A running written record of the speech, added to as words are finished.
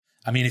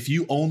I mean, if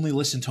you only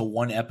listen to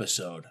one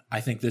episode, I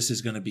think this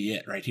is going to be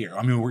it right here.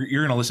 I mean,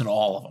 you're going to listen to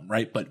all of them,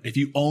 right? But if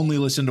you only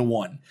listen to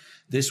one,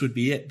 this would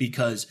be it,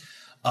 because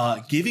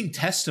giving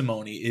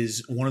testimony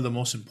is one of the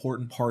most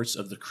important parts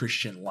of the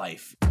Christian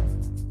life.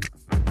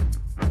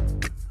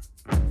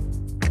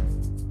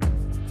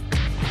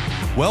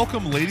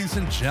 Welcome, ladies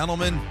and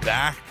gentlemen,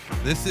 back.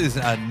 This is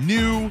a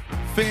new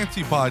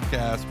fancy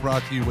podcast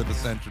brought to you with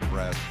Ascension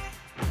Press.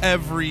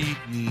 Every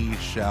knee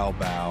shall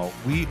bow.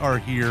 We are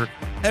here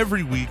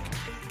every week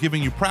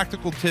giving you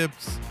practical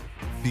tips,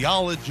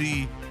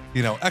 theology,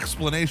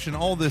 explanation,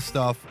 all this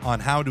stuff on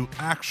how to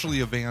actually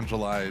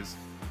evangelize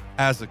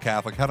as a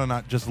Catholic, how to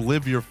not just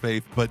live your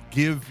faith, but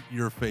give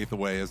your faith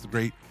away. As the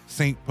great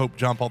Saint Pope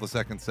John Paul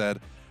II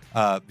said,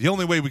 the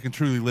only way we can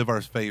truly live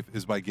our faith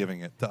is by giving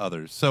it to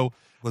others. So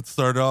let's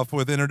start off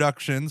with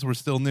introductions. We're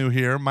still new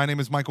here. My name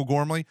is Michael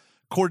Gormley,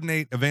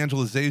 coordinate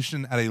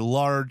evangelization at a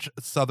large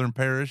southern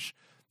parish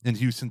in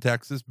Houston,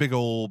 Texas, big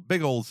old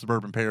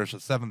suburban parish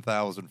of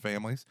 7,000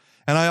 families.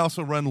 And I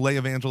also run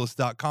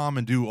layevangelist.com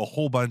and do a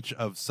whole bunch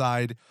of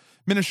side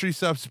ministry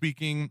stuff,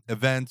 speaking,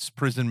 events,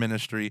 prison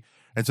ministry.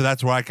 And so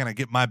that's where I kind of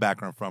get my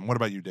background from. What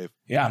about you, Dave?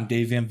 Yeah, I'm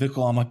Dave Van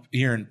Vickle. I'm up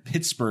here in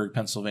Pittsburgh,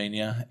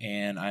 Pennsylvania,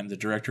 and I'm the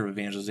director of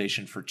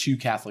evangelization for 2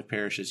 Catholic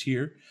parishes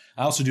here.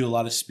 I also do a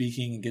lot of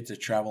speaking and get to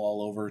travel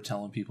all over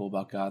telling people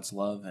about God's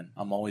love. And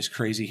I'm always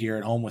crazy here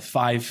at home with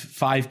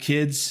five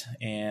kids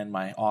and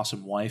my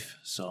awesome wife.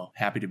 So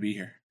happy to be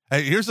here.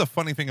 Hey, here's a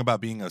funny thing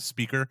about being a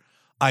speaker.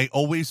 I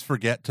always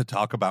forget to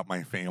talk about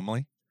my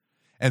family.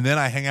 And then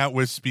I hang out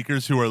with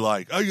speakers who are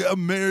like,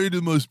 I'm married to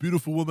the most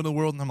beautiful woman in the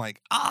world. And I'm like,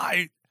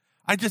 I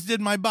just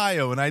did my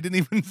bio and I didn't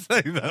even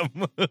say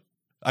them.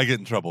 I get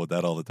in trouble with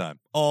that all the time.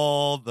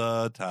 All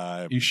the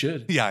time. You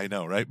should. Yeah, I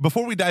know, right?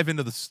 Before we dive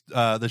into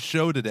the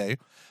show today,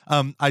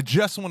 I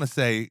just want to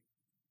say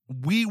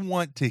we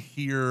want to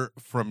hear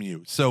from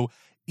you. So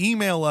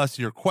email us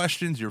your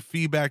questions, your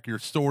feedback, your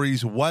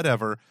stories,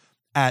 whatever,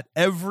 at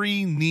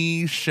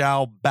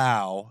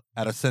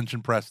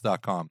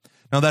everykneeshallbow@ascensionpress.com.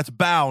 Now that's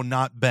bow,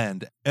 not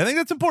bend. I think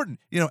that's important.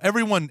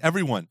 Everyone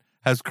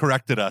has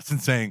corrected us in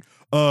saying,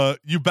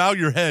 you bow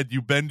your head,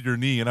 you bend your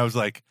knee. And I was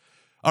like,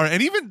 all right.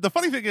 And even the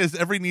funny thing is,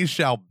 every knee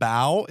shall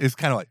bow is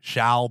kind of like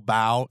shall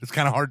bow. It's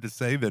kind of hard to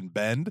say than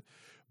bend,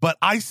 but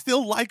I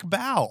still like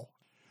bow.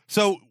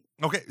 So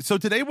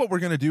today what we're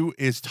going to do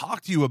is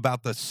talk to you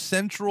about the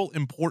central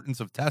importance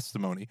of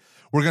testimony.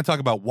 We're going to talk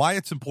about why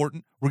it's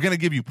important. We're going to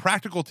give you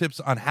practical tips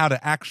on how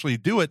to actually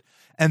do it.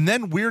 And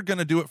then we're going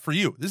to do it for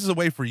you. This is a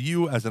way for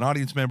you as an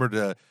audience member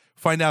to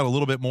find out a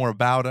little bit more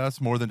about us,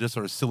 more than just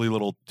our silly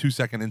little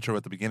 2-second intro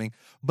at the beginning,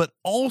 but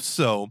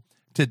also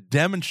to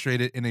demonstrate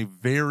it in a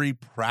very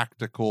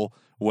practical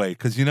way.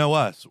 Because you know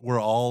us,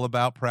 we're all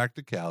about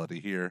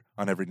practicality here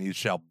on Every Knee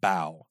Shall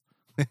Bow.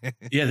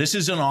 Yeah, this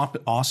is an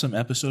awesome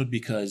episode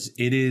because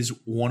it is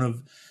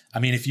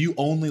if you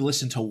only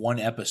listen to one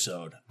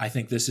episode, I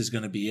think this is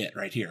going to be it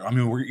right here. I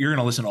mean, you're going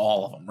to listen to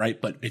all of them,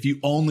 right? But if you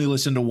only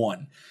listen to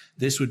one,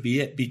 this would be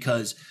it,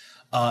 because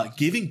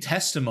giving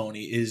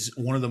testimony is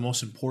one of the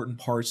most important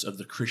parts of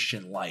the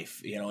Christian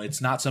life.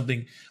 It's not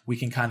something we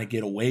can kind of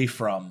get away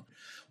from.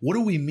 What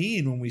do we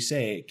mean when we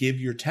say give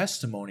your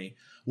testimony?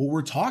 What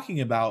we're talking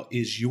about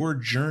is your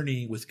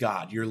journey with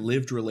God, your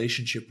lived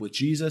relationship with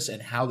Jesus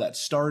and how that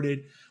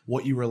started,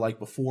 what you were like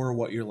before,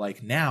 what you're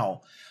like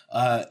now.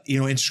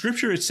 In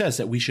Scripture, it says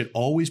that we should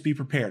always be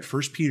prepared.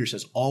 1 Peter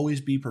says,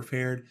 always be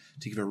prepared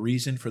to give a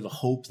reason for the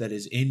hope that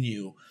is in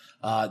you.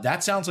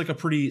 That sounds like a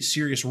pretty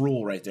serious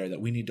rule right there,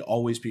 that we need to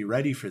always be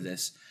ready for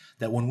this,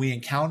 that when we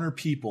encounter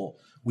people,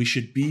 we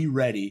should be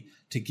ready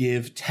to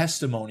give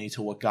testimony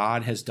to what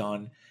God has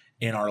done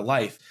in our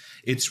life.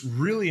 It's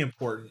really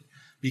important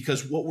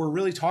because what we're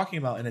really talking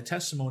about in a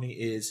testimony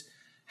is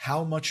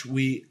how much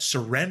we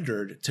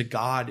surrendered to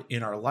God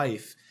in our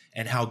life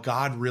and how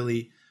God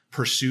really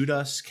pursued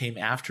us, came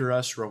after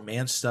us,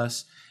 romanced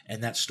us,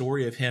 and that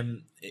story of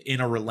him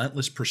in a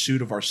relentless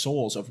pursuit of our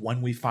souls, of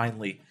when we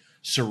finally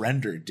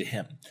surrendered to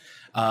him.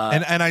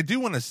 And I do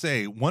want to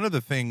say, one of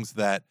the things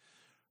that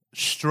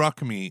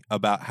struck me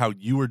about how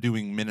you were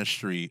doing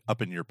ministry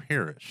up in your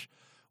parish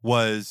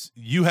was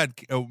you had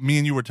me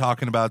and you were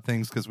talking about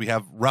things because we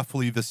have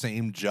roughly the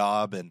same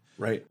job and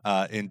right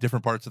in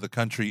different parts of the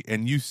country.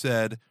 And you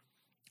said,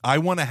 I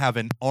want to have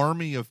an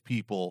army of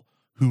people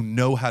who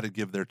know how to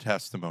give their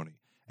testimony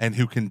and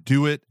who can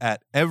do it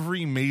at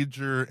every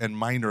major and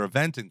minor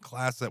event and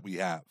class that we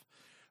have.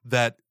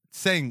 That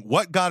saying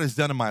what God has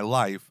done in my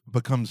life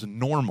becomes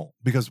normal,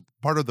 because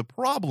part of the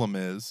problem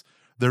is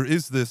there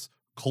is this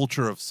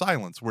culture of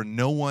silence where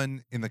no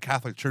one in the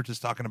Catholic Church is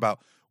talking about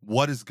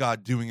what is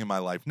God doing in my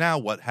life now,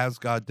 what has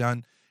God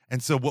done.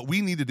 And so what we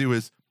need to do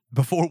is,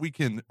 before we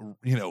can,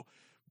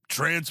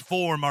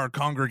 transform our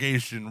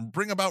congregation,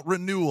 bring about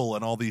renewal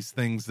and all these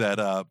things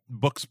that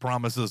books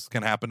promise us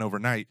can happen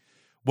overnight,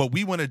 what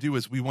we want to do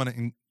is we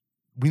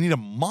need to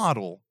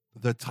model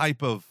the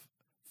type of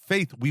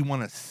faith we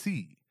want to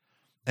see.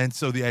 And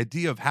so the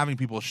idea of having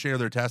people share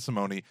their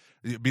testimony,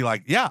 be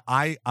like, yeah,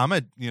 I'm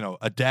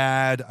a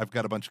dad, I've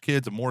got a bunch of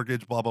kids, a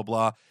mortgage, blah, blah,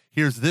 blah.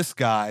 Here's this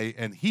guy,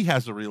 and he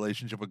has a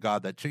relationship with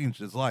God that changed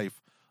his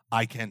life.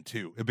 I can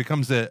too. It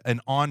becomes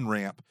an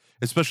on-ramp,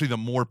 especially the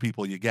more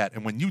people you get.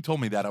 And when you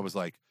told me that, I was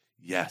like,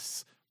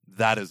 yes,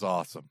 that is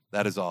awesome.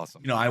 That is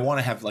awesome. I want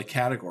to have like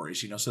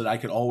categories, so that I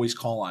could always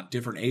call on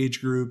different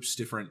age groups,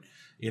 different,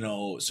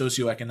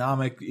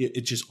 socioeconomic,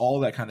 it just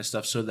all that kind of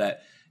stuff, so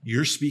that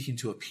you're speaking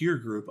to a peer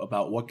group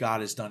about what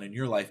God has done in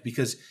your life,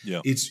 because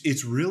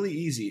it's really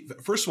easy.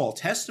 First of all,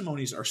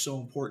 testimonies are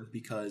so important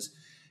because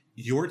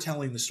you're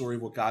telling the story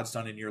of what God's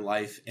done in your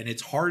life, and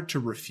it's hard to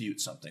refute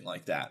something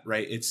like that,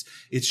 right? It's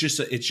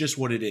just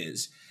what it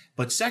is.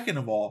 But second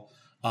of all,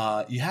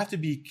 you have to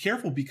be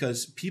careful,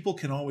 because people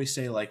can always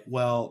say like,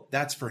 well,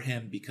 that's for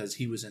him because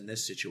he was in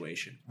this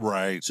situation.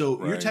 Right.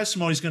 So your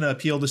testimony is going to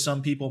appeal to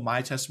some people.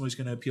 My testimony is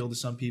going to appeal to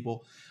some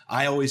people.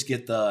 I always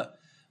get the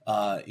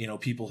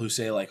people who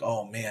say like,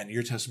 oh man,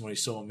 your testimony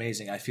is so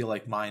amazing. I feel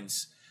like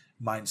mine's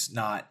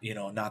not,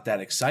 not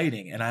that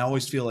exciting. And I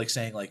always feel like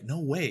saying like,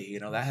 no way,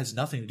 that has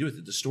nothing to do with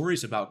it. The story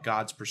is about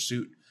God's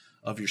pursuit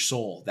of your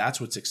soul.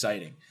 That's what's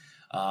exciting.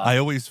 I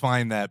always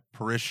find that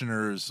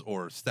parishioners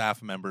or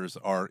staff members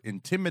are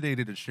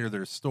intimidated to share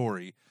their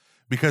story,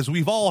 because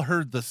we've all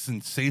heard the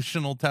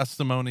sensational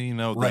testimony,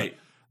 right.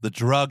 The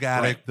drug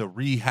addict, right. the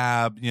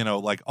rehab,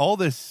 like all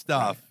this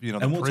stuff, right.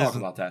 And we'll talk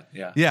about that.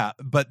 Yeah. Yeah.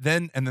 But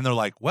then they're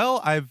like,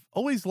 well, I've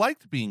always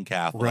liked being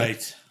Catholic.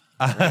 Right.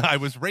 I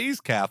was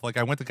raised Catholic.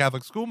 I went to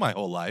Catholic school my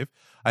whole life.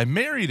 I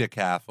married a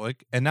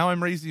Catholic, and now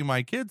I'm raising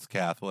my kids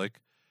Catholic.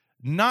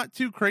 Not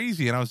too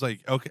crazy. And I was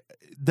like, okay,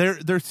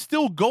 there's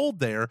still gold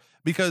there,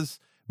 because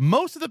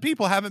most of the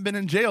people haven't been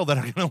in jail that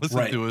are going to listen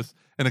right. to us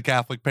in a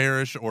Catholic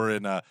parish or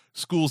in a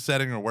school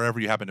setting or wherever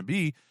you happen to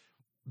be.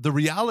 The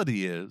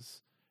reality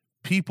is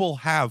people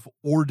have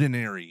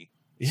ordinary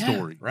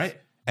stories. Right.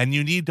 And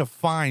you need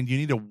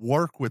to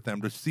work with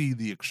them to see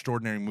the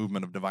extraordinary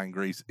movement of divine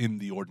grace in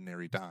the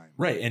ordinary time.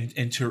 Right.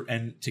 And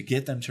to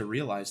get them to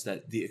realize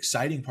that the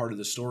exciting part of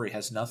the story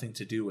has nothing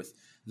to do with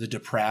the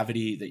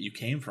depravity that you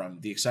came from.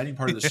 The exciting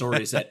part of the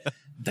story is that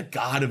the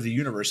God of the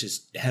universe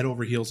is head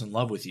over heels in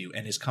love with you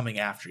and is coming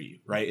after you,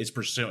 right? It's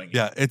pursuing you.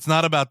 Yeah. It's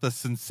not about the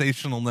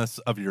sensationalness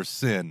of your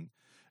sin.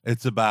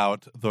 It's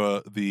about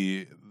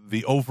the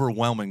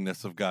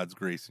overwhelmingness of God's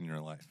grace in your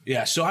life.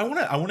 Yeah, so I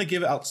want to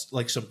give out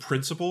like some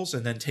principles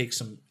and then take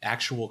some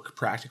actual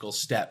practical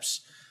steps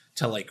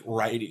to like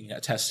writing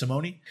a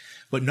testimony.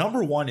 But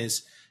number one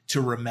is to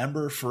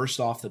remember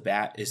first off the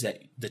bat is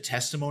that the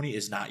testimony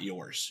is not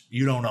yours.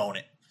 You don't own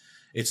it.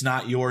 It's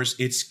not yours.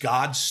 It's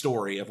God's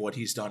story of what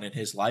he's done in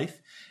his life.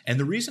 And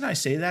the reason I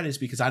say that is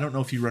because I don't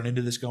know if you run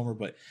into this, Gomer,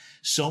 but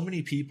so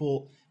many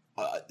people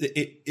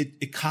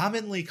it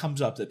commonly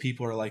comes up that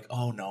people are like,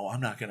 oh no,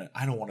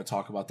 I don't want to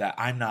talk about that.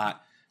 I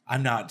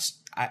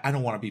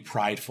don't want to be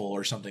prideful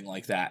or something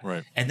like that.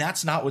 Right. And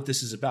that's not what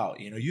this is about.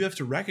 You have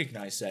to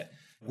recognize that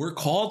we're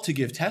called to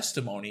give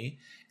testimony,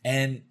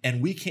 and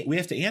we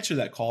have to answer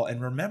that call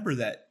and remember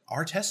that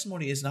our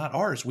testimony is not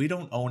ours. We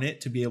don't own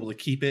it to be able to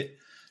keep it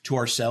to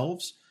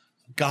ourselves.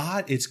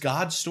 It's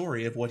God's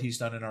story of what he's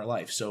done in our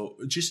life. So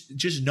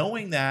just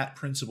knowing that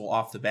principle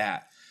off the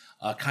bat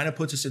kind of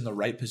puts us in the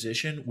right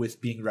position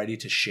with being ready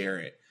to share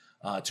it,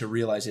 to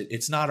realize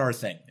it's not our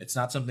thing. It's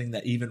not something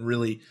that even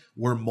really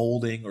we're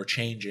molding or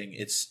changing.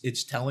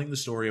 It's telling the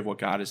story of what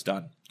God has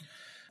done.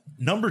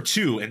 Number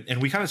two,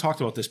 and we kind of talked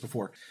about this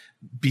before,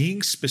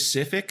 being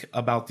specific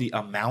about the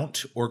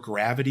amount or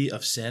gravity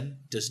of sin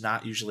does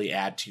not usually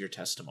add to your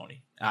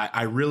testimony.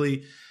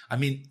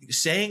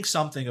 Saying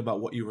something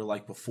about what you were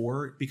like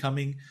before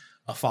becoming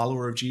a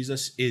follower of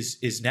Jesus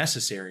is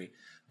necessary.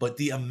 But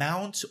the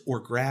amount or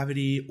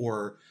gravity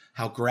or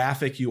how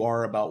graphic you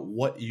are about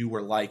what you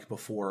were like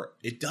before,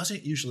 it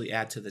doesn't usually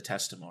add to the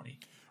testimony.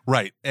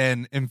 Right.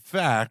 And in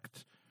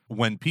fact,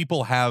 when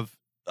people have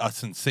a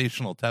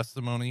sensational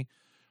testimony,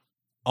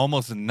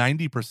 almost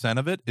 90%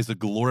 of it is a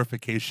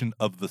glorification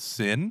of the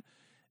sin.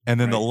 And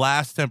then the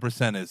last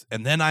 10% is,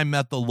 and then I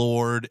met the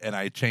Lord and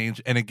I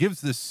changed. And it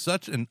gives this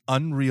such an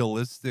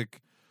unrealistic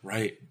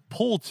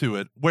pull to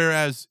it.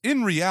 Whereas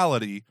in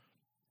reality,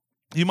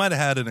 you might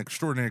have had an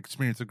extraordinary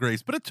experience of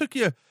grace, but it took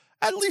you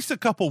at least a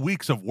couple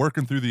weeks of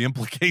working through the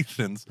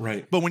implications.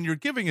 Right. But when you're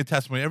giving a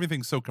testimony,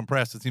 everything's so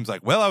compressed. It seems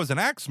like, well, I was an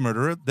axe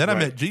murderer. Then I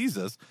met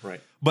Jesus. Right.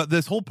 But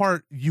this whole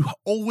part, you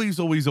always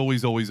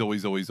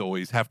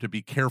have to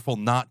be careful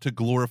not to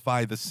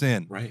glorify the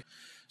sin. Right.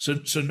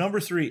 So number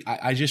three,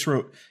 I just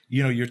wrote,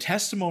 your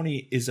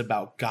testimony is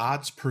about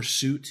God's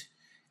pursuit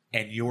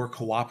and your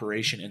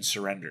cooperation and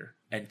surrender.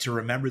 And to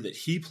remember that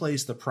he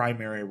plays the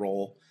primary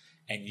role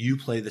and you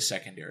play the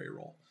secondary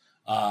role.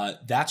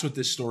 That's what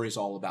this story is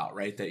all about,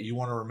 right? That you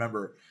want to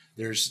remember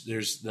he's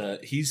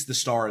the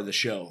star of the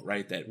show,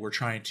 right? That we're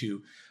trying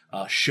to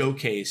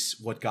showcase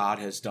what God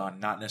has done,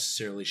 not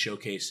necessarily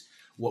showcase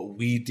what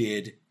we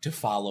did to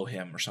follow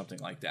him or something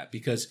like that.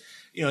 Because,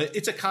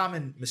 it's a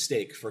common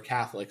mistake for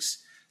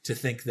Catholics to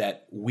think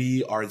that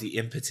we are the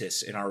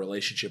impetus in our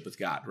relationship with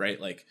God, right?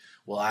 Like,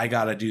 well, I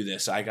got to do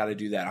this. I got to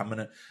do that. I'm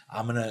going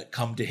to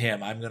come to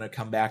him. I'm going to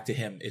come back to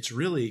him. It's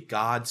really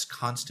God's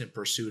constant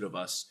pursuit of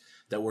us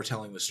that we're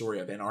telling the story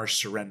of, and our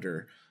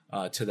surrender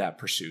to that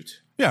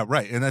pursuit. Yeah,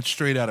 right. And that's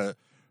straight out of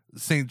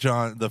St.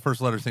 John, the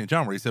first letter of St.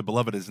 John, where he said,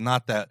 beloved, is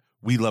not that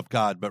we love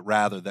God, but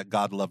rather that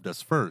God loved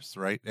us first,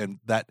 right? And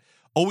that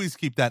always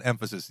keep that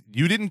emphasis.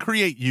 You didn't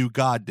create you,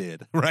 God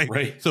did, right?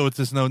 Right. So it's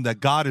just known that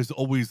God is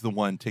always the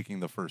one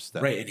taking the first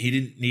step. Right, and he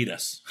didn't need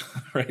us,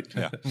 right?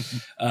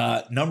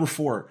 Yeah. Number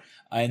 4,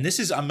 and this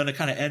is, I'm going to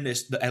kind of end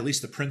this, at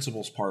least the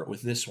principles part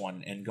with this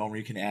one, and Gomer,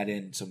 you can add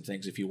in some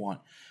things if you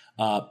want.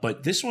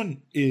 But this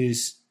one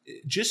is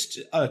just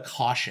a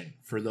caution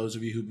for those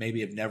of you who maybe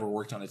have never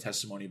worked on a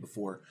testimony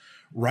before.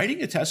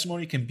 Writing a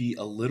testimony can be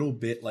a little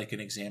bit like an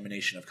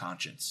examination of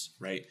conscience,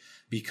 right?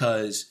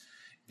 Because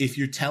if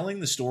you're telling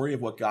the story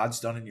of what God's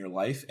done in your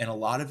life, and a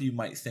lot of you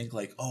might think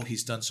like, oh,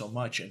 he's done so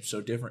much and so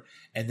different,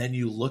 and then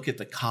you look at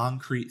the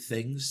concrete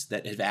things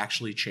that have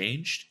actually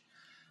changed,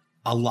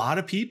 a lot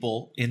of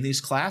people in these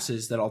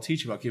classes that I'll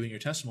teach about giving your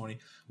testimony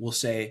will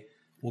say,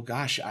 well,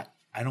 gosh,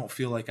 I don't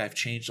feel like I've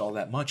changed all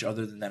that much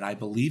other than that I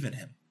believe in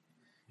him.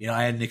 You know,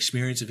 I had an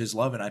experience of his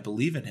love and I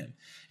believe in him.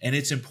 And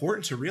it's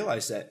important to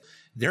realize that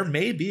there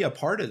may be a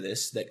part of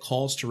this that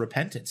calls to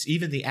repentance.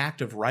 Even the act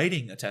of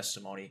writing a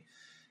testimony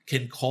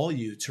can call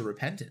you to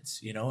repentance,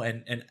 you know,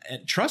 and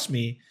trust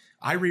me,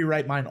 I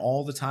rewrite mine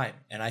all the time.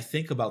 And I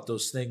think about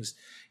those things,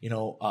 you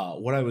know,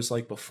 what I was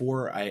like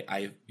before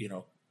I you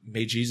know,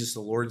 made Jesus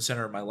the Lord and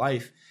center of my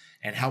life,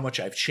 and how much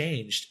I've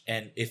changed.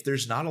 And if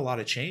there's not a lot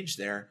of change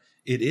there,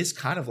 it is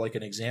kind of like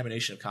an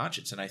examination of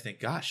conscience. And I think,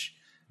 gosh,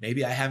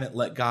 maybe I haven't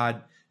let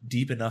God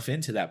deep enough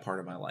into that part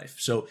of my life.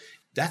 So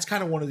that's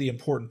kind of one of the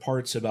important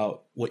parts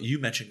about what you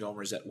mentioned,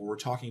 Gomer, is that when we're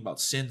talking about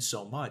sin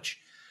so much,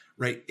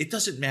 right? It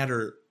doesn't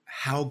matter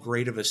how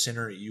great of a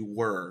sinner you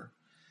were.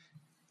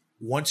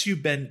 Once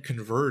you've been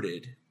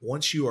converted,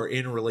 once you are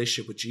in a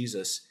relationship with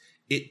Jesus,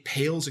 it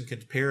pales in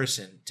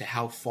comparison to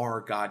how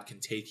far God can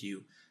take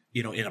you,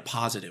 you know, in a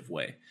positive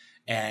way.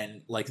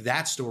 And like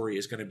that story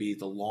is going to be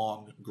the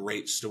long,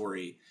 great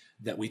story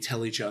that we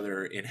tell each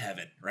other in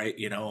heaven, right?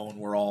 You know, and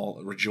we're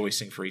all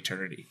rejoicing for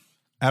eternity.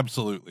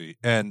 Absolutely.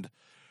 And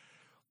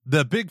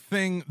the big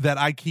thing that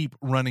I keep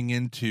running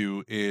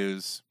into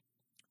is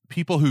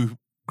people who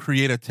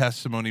create a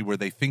testimony where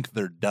they think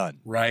they're done.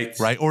 Right.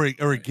 Right. Or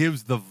it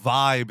gives the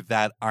vibe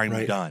that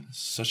I'm done.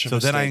 Such a so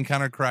mistake. Then I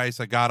encountered Christ.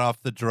 I got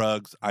off the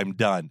drugs. I'm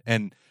done.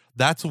 And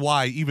that's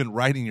why even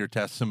writing your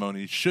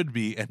testimony should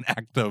be an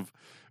act of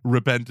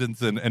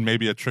repentance and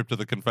maybe a trip to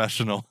the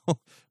confessional,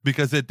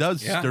 because it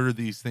does stir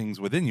these things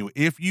within you.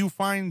 If you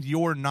find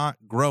you're not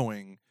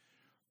growing,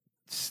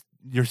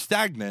 you're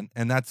stagnant,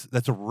 and that's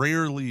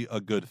rarely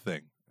a good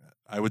thing.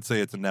 I would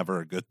say it's never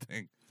a good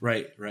thing.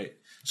 Right.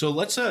 So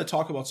let's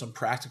talk about some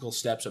practical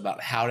steps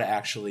about how to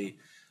actually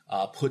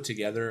put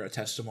together a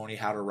testimony,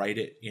 how to write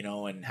it, you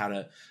know, and how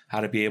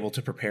to be able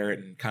to prepare it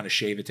and kind of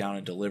shave it down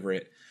and deliver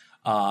it.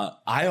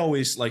 I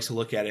always like to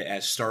look at it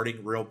as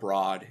starting real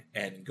broad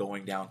and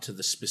going down to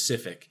the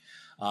specific.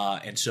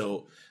 And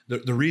so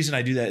the reason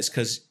I do that is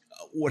because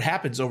what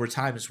happens over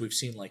time is we've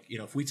seen, like, you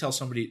know, if we tell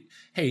somebody,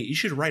 hey, you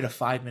should write a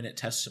 5-minute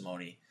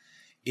testimony,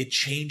 it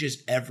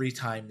changes every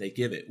time they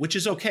give it, which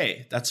is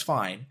okay. That's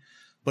fine.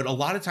 But a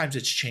lot of times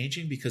it's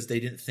changing because they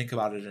didn't think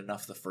about it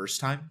enough the first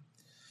time.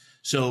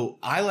 So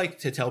I like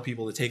to tell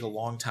people to take a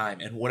long time.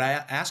 And what I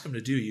ask them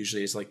to do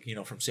usually is, like, you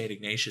know, from St.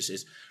 Ignatius,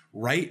 is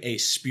write a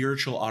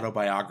spiritual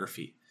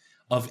autobiography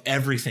of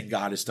everything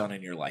God has done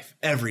in your life.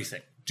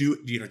 Everything.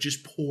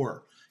 Just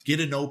get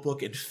a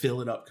notebook and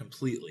fill it up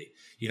completely,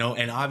 you know,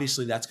 and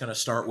obviously that's going to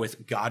start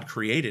with God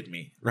created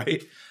me,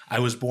 right? I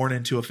was born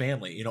into a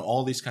family, you know,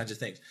 all these kinds of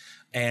things,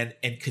 and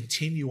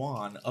continue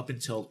on up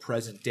until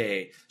present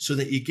day, so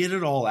that you get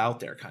it all out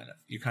there.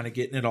 You're kind of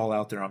getting it all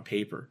out there on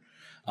paper.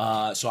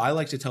 So I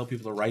like to tell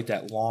people to write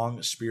that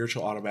long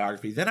spiritual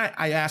autobiography. Then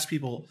I ask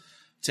people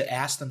to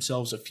ask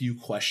themselves a few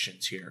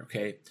questions here.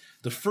 Okay.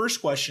 The first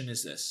question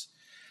is this: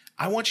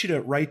 I want you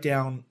to write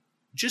down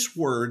just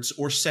words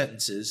or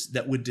sentences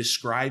that would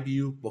describe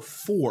you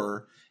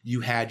before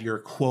you had your,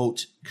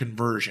 quote,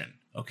 conversion.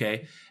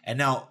 Okay. And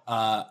now,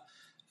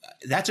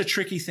 that's a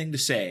tricky thing to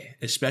say,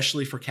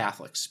 especially for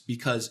Catholics,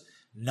 because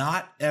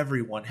not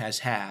everyone has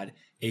had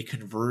a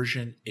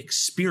conversion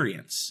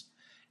experience.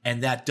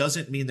 And that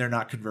doesn't mean they're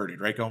not converted,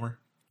 right, Gomer?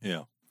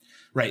 Yeah.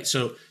 Right.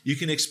 So you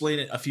can explain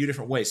it a few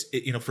different ways.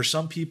 For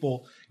some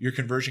people, your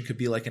conversion could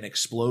be like an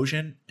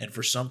explosion. And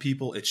for some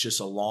people, it's just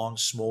a long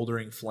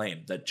smoldering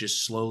flame that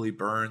just slowly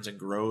burns and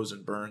grows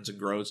and burns and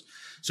grows.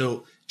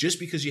 So just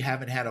because you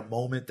haven't had a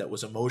moment that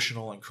was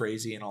emotional and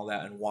crazy and all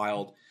that and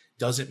wild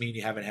doesn't mean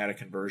you haven't had a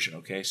conversion.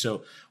 Okay.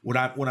 So what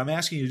I'm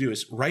asking you to do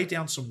is write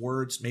down some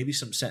words, maybe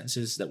some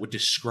sentences that would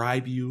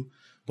describe you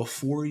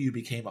before you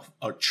became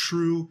a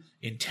true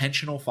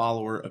intentional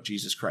follower of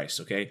Jesus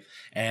Christ. Okay.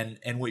 And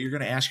what you're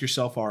going to ask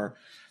yourself are,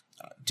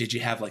 did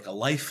you have like a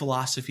life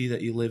philosophy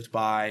that you lived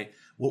by?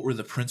 What were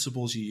the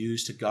principles you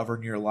used to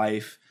govern your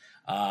life?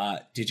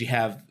 Did you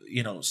have,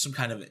 some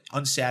kind of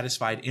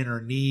unsatisfied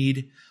inner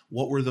need?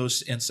 What were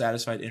those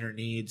unsatisfied inner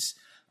needs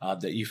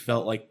that you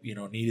felt like,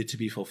 needed to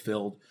be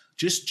fulfilled?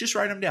 Just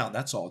write them down.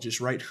 That's all.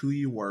 Just write who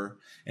you were.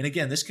 And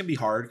again, this can be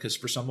hard because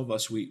for some of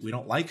us, we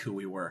don't like who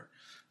we were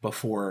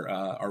before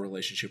our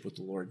relationship with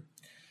the Lord.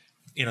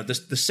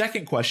 The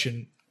second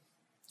question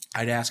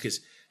I'd ask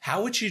is,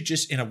 how would you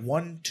just in a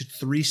 1 to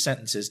 3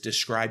 sentences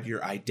describe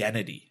your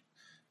identity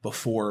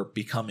before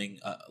becoming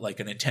like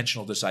an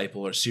intentional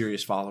disciple or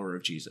serious follower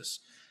of Jesus?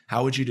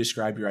 How would you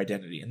describe your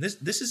identity? And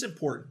this is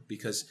important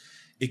because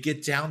it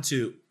gets down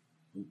to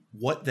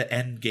what the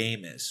end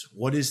game is.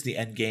 What is the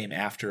end game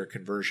after a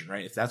conversion,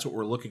 right? If that's what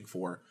we're looking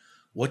for,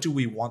 what do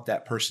we want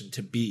that person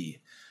to be?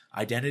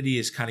 Identity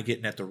is kind of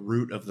getting at the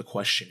root of the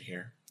question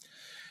here.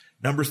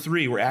 Number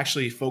 3, we're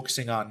actually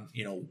focusing on,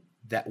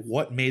 that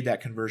what made that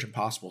conversion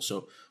possible.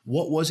 So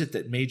what was it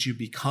that made you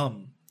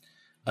become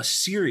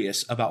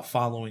serious about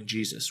following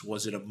Jesus?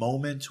 Was it a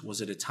moment?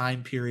 Was it a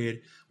time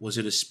period? Was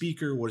it a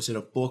speaker? Was it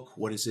a book?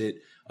 What is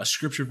it? A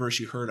scripture verse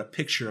you heard, a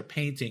picture, a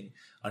painting,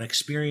 an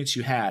experience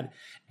you had?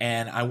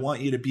 And I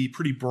want you to be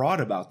pretty broad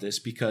about this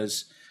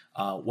because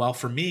while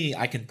for me,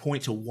 I can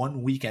point to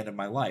one weekend of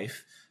my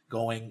life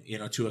going,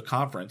 to a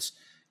conference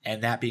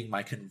and that being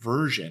my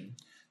conversion,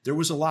 there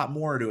was a lot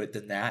more to it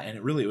than that. And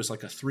it was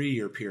like a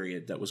 3-year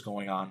period that was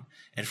going on.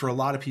 And for a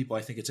lot of people,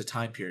 I think it's a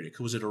time period.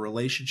 Was it a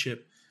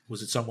relationship?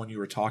 Was it someone you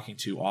were talking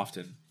to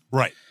often?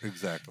 Right,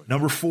 exactly.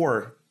 Number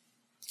 4,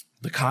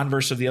 the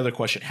converse of the other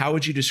question. How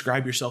would you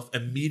describe yourself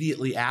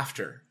immediately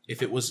after?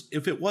 If it was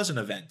an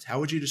event, how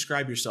would you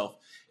describe yourself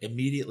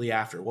immediately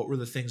after? What were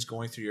the things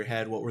going through your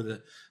head? What were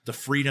the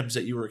freedoms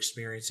that you were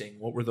experiencing?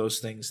 What were those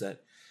things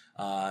that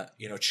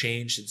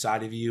changed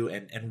inside of you?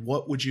 And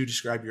what would you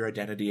describe your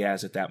identity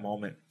as at that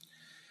moment?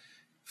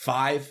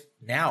 5,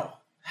 now.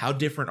 How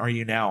different are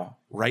you now?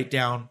 Write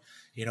down,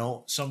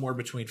 somewhere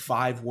between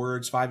 5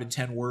 and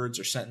 10 words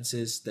or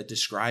sentences that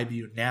describe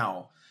you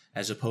now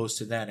as opposed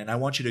to then. And I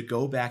want you to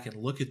go back and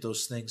look at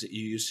those things that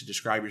you used to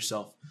describe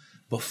yourself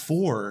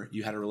before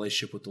you had a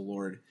relationship with the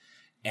Lord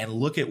and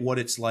look at what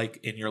it's like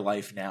in your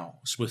life now,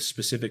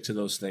 specific to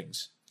those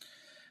things.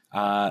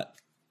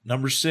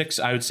 Number 6,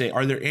 I would say,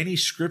 are there any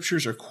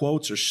scriptures or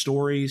quotes or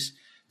stories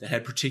that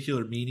had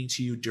particular meaning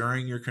to you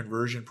during your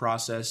conversion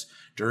process,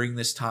 during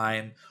this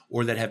time,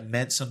 or that have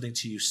meant something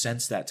to you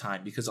since that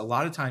time? Because a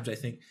lot of times I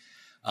think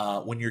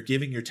when you're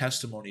giving your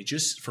testimony,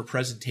 just for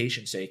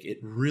presentation's sake, it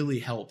really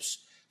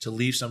helps to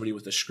leave somebody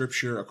with a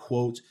scripture, a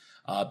quote,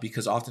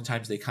 because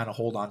oftentimes they kind of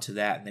hold on to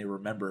that and they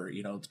remember,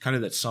 kind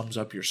of that sums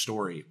up your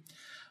story.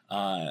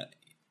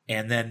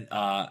 And then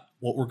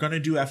what we're going to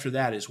do after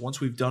that is once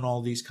we've done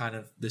all these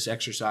this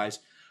exercise,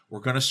 we're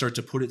going to start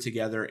to put it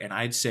together. And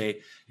I'd say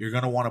you're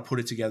going to want to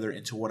put it together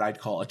into what I'd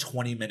call a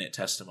 20-minute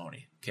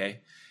testimony. Okay.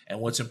 And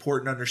what's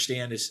important to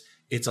understand is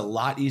it's a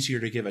lot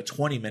easier to give a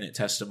 20-minute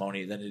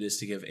testimony than it is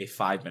to give a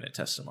 5-minute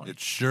testimony. It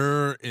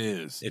sure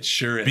is. It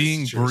sure is.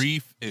 Being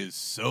brief is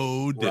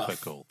so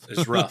difficult.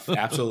 It's rough.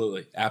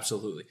 Absolutely.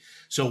 Absolutely.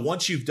 So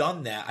once you've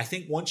done that, I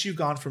think once you've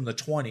gone from the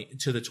 20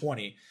 to the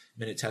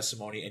 20-minute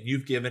testimony and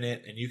you've given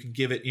it and you can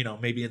give it,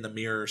 maybe in the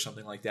mirror or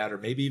something like that, or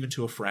maybe even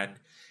to a friend,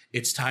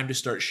 it's time to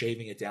start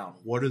shaving it down.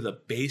 What are the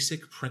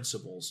basic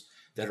principles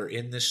that are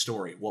in this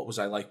story? What was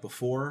I like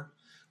before?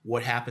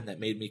 What happened that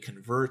made me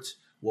convert?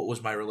 What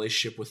was my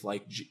relationship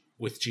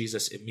with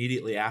Jesus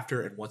immediately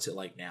after? And what's it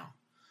like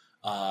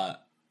now?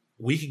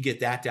 We can get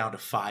that down to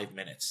 5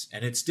 minutes,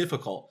 and it's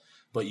difficult,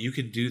 but you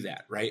can do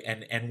that, right?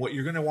 And what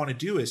you're going to want to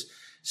do is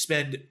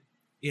spend,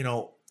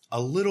 a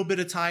little bit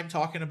of time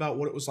talking about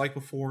what it was like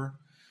before,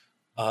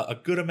 a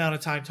good amount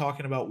of time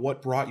talking about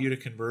what brought you to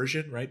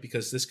conversion, right?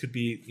 Because this could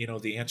be,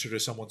 the answer to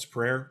someone's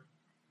prayer.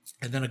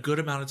 And then a good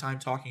amount of time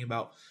talking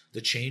about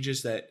the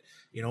changes that,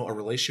 a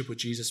relationship with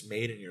Jesus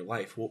made in your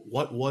life.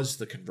 What was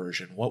the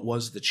conversion? What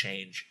was the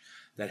change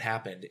that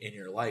happened in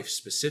your life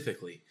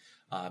specifically?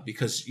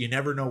 Because you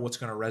never know what's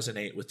going to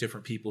resonate with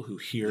different people who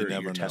hear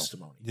your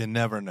testimony. You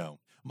never know.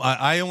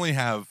 I only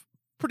have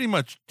pretty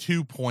much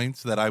 2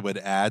 points that I would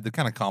add to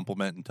kind of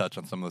complement and touch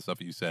on some of the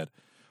stuff you said.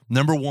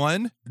 Number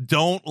 1,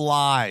 don't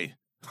lie.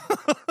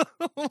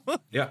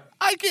 Yeah.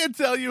 I can't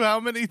tell you how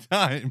many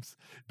times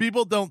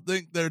people don't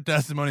think their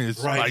testimony is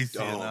spicy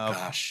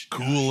enough,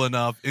 cool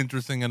enough,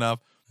 interesting enough.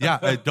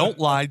 Yeah, don't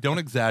lie, don't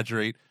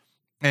exaggerate.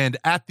 And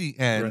at the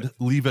end,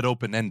 leave it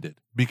open-ended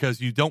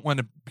because you don't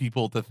want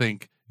people to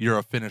think you're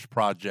a finished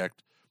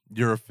project.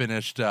 You're a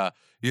finished,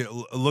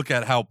 look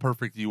at how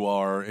perfect you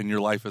are and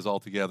your life is all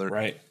together.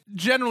 Right.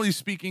 Generally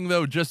speaking,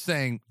 though, just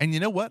saying, and you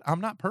know what?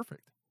 I'm not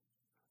perfect.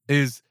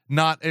 Is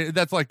not,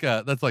 that's like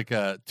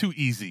too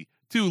easy,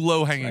 too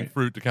low hanging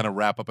fruit to kind of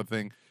wrap up a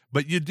thing.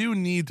 But you do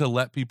need to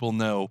let people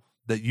know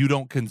that you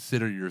don't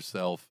consider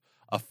yourself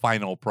a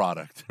final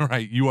product,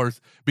 right? You are,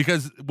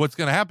 because what's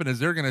going to happen is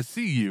they're going to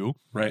see you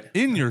Right.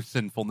 in your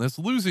sinfulness,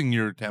 losing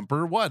your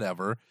temper,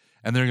 whatever.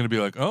 And they're going to be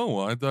like, oh,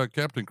 well, I thought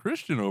Captain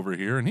Christian over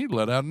here, and he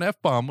let out an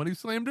F-bomb when he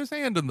slammed his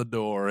hand in the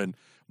door. And,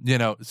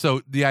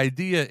 so the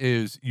idea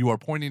is you are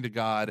pointing to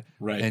God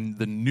and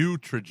the new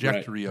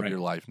trajectory of your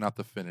life, not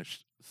the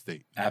finished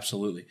state.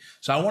 Absolutely.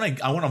 So I want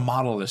to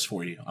model this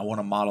for you.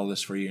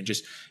 And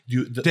just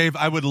do Dave,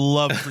 I would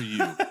love for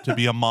you to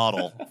be a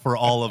model for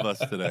all of us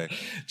today.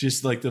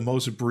 Just like the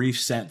most brief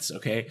sense.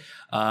 Okay.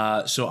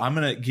 So I'm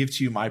going to give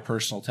to you my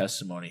personal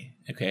testimony.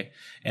 Okay.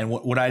 And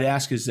what I'd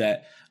ask is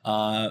that,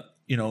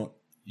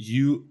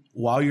 you,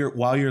 while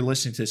you're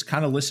listening to this,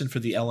 kind of listen for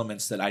the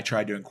elements that I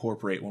tried to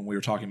incorporate when we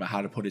were talking about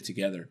how to put it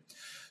together.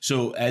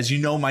 So as you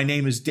know, my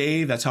name is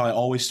Dave. That's how I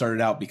always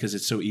started out, because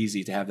it's so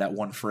easy to have that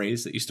one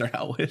phrase that you start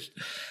out with.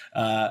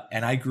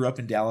 And I grew up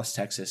in Dallas,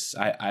 Texas.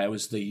 I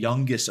was the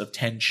youngest of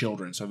 10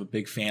 children. So I have a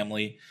big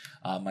family.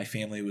 My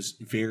family was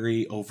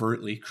very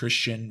overtly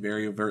Christian,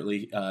 very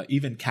overtly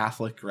even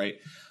Catholic, right?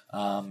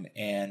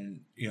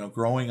 And,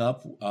 growing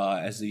up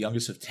as the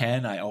youngest of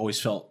 10, I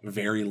always felt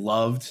very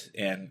loved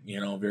and,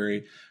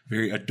 very,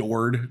 very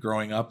adored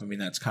growing up. I mean,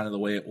 that's kind of the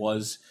way it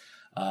was.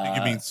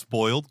 You mean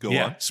spoiled? Go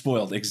on.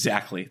 Spoiled.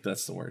 Exactly.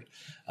 That's the word.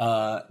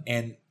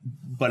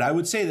 But I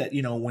would say that,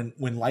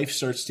 when life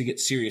starts to get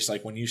serious,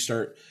 like when you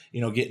start,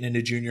 getting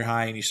into junior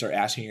high and you start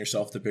asking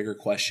yourself the bigger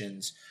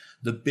questions,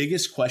 the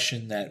biggest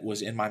question that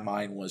was in my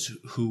mind was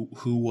who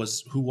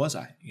was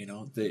I?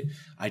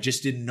 I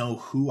just didn't know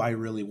who I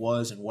really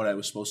was and what I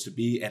was supposed to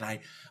be. And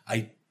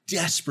I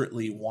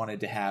desperately wanted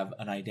to have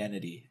an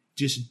identity.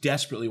 Just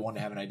desperately wanted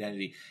to have an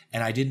identity.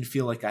 And I didn't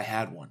feel like I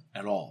had one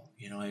at all.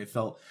 I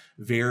felt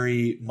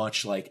very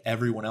much like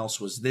everyone else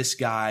was this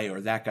guy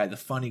or that guy, the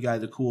funny guy,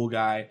 the cool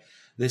guy,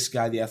 this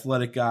guy, the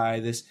athletic guy,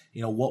 this,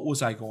 what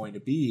was I going to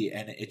be?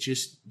 And it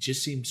just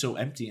seemed so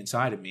empty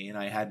inside of me. And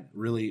I had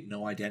really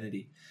no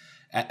identity.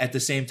 At the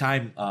same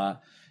time,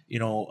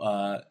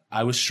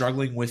 I was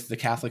struggling with the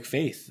Catholic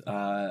faith,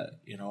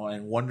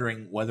 and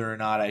wondering whether or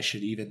not I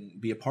should even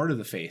be a part of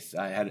the faith.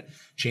 I had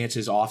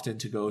chances often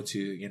to go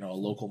to, a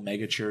local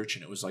mega church,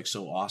 and it was like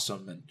so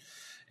awesome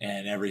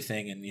and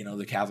everything. And,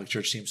 the Catholic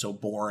Church seemed so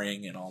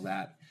boring and all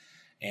that.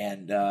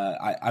 And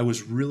I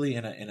was really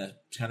in a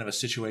kind of a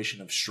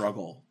situation of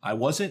struggle. I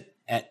wasn't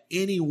at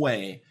any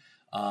way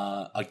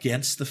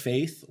against the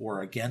faith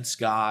or against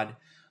God.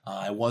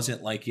 I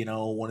wasn't like,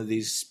 one of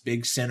these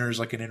big sinners,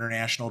 like an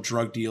international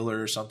drug dealer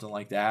or something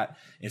like that.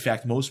 In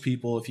fact, most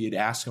people, if you'd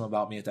asked them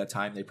about me at that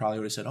time, they probably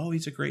would have said, oh,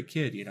 he's a great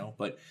kid,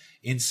 but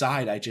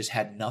inside I just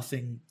had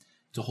nothing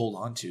to hold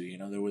on to.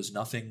 There was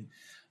nothing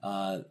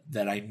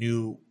that I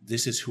knew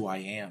this is who I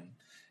am.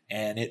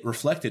 And it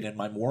reflected in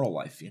my moral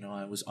life.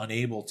 I was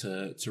unable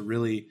to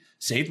really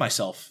save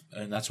myself,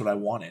 and that's what I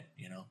wanted,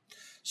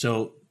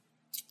 So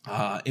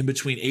in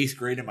between 8th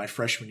grade and my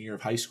freshman year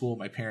of high school,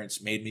 my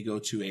parents made me go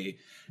to a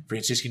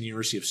Franciscan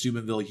University of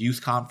Steubenville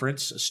youth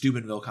conference, a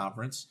Steubenville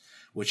conference,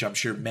 which I'm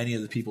sure many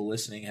of the people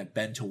listening have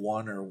been to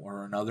one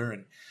or another.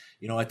 And,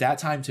 at that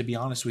time, to be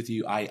honest with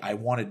you, I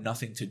wanted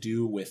nothing to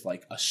do with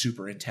like a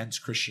super intense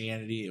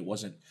Christianity. It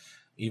wasn't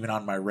even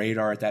on my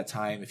radar at that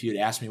time. If you had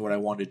asked me what I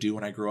wanted to do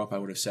when I grew up, I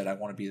would have said I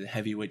want to be the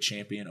heavyweight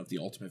champion of the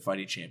Ultimate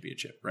Fighting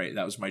Championship, right?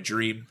 That was my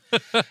dream.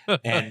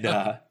 and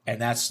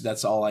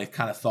that's all I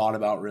kind of thought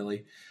about,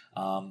 really.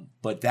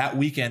 But that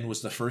weekend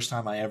was the first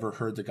time I ever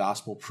heard the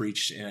gospel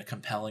preached in a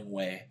compelling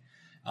way.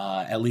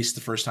 At least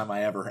the first time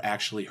I ever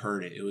actually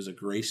heard it. It was a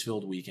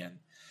grace-filled weekend.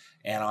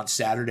 And on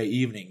Saturday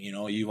evening,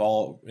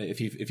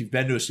 if you've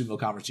been to a Steubenville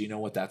conference, you know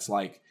what that's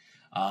like.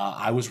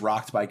 I was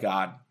rocked by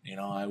God.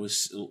 I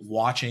was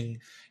watching,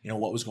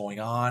 what was going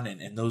on.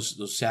 And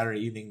those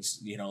Saturday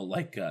evenings,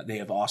 they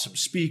have awesome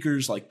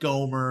speakers like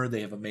Gomer.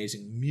 They have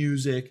amazing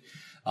music.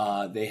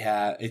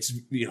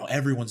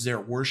 Everyone's there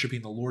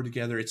worshiping the Lord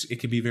together. It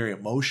can be very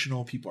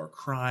emotional. People are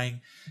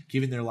crying,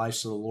 giving their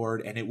lives to the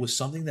Lord. And it was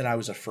something that I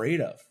was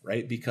afraid of,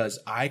 right? Because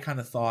I kind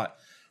of thought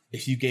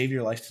if you gave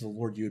your life to the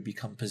Lord, you would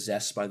become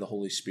possessed by the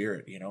Holy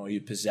Spirit,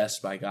 you'd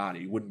possessed by God.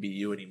 You wouldn't be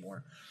you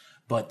anymore.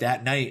 But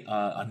that night,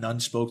 a nun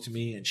spoke to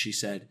me and she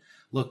said,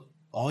 look,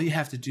 all you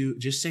have to do,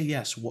 just say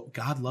yes.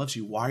 God loves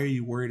you. Why are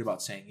you worried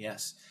about saying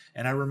yes?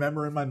 And I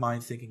remember in my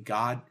mind thinking,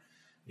 God,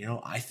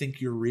 I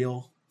think you're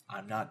real.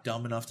 I'm not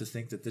dumb enough to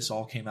think that this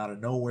all came out of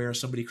nowhere.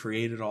 Somebody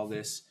created all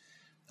this.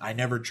 I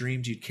never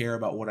dreamed you'd care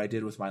about what I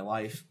did with my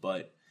life.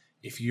 But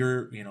if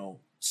you're,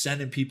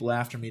 sending people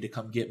after me to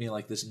come get me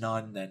like this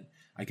nun, then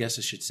I guess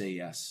I should say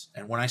yes.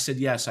 And when I said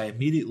yes, I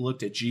immediately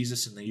looked at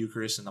Jesus in the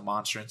Eucharist and the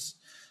monstrance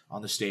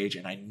on the stage,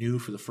 and I knew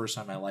for the first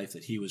time in my life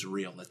that he was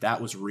real,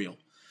 that was real.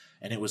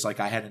 And it was like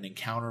I had an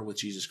encounter with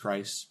Jesus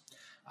Christ.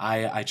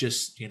 I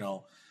just,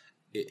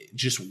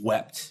 just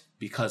wept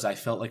because I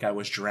felt like I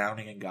was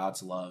drowning in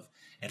God's love.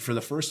 And for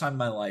the first time in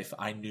my life,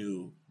 I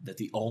knew that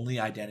the only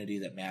identity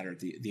that mattered,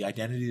 the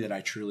identity that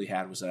I truly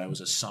had, was that I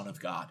was a son of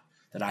God,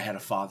 that I had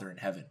a Father in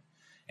heaven.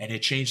 And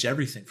it changed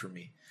everything for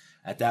me.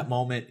 At that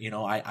moment,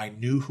 I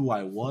knew who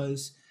I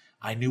was.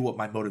 I knew what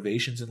my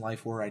motivations in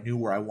life were. I knew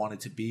where I wanted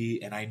to be,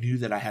 and I knew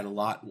that I had a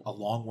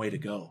long way to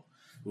go.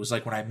 It was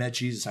like when I met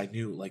Jesus, I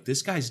knew like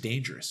this guy's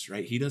dangerous,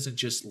 right? He doesn't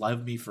just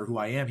love me for who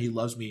I am. He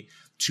loves me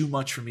too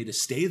much for me to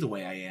stay the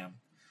way I am.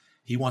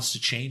 He wants to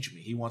change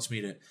me. He wants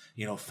me to,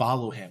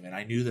 follow him. And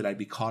I knew that I'd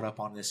be caught up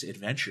on this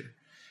adventure.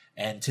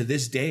 And to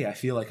this day, I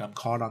feel like I'm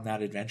caught on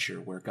that adventure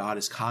where God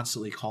is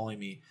constantly calling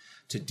me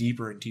to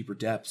deeper and deeper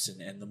depths.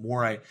 And the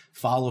more I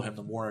follow him,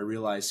 the more I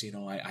realize,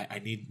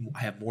 I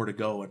have more to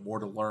go and more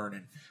to learn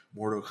and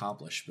more to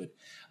accomplish. But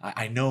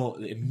I know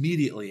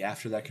immediately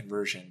after that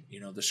conversion,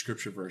 the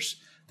scripture verse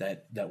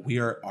that we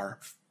are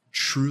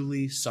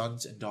truly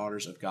sons and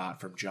daughters of God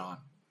from John.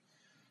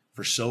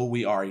 For so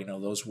we are,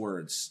 those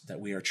words that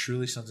we are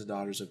truly sons and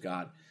daughters of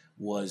God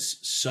was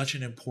such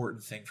an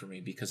important thing for me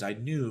because I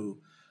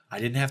knew I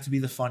didn't have to be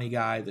the funny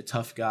guy, the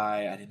tough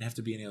guy. I didn't have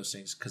to be any of those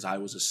things because I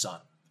was a son.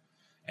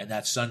 And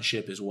that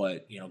sonship is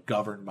what,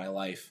 governed my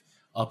life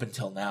up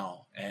until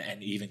now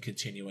and even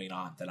continuing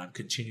on, that I'm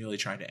continually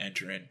trying to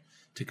enter in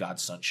to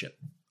God's sonship.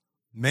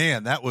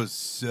 Man, that was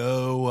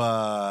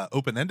so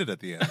open-ended at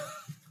the end.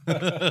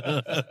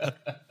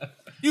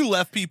 You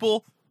left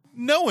people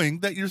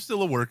knowing that you're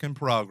still a work in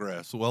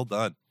progress. Well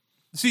done.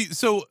 See,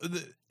 so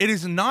it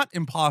is not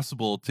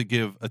impossible to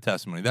give a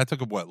testimony. That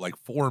took, like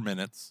 4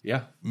 minutes?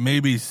 Yeah.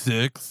 Maybe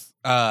 6.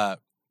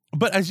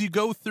 But as you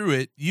go through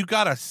it, you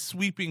got a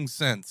sweeping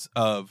sense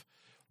of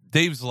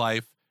Dave's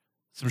life,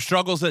 some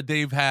struggles that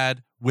Dave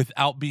had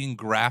without being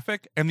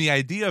graphic. And the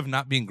idea of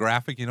not being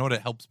graphic, you know what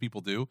it helps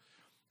people do?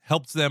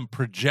 Helps them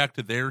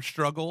project their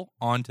struggle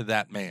onto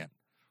that man,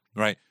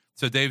 right?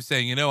 So Dave's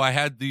saying, I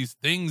had these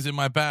things in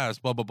my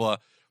past, blah, blah, blah.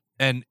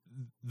 And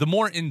the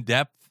more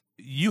in-depth,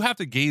 you have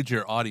to gauge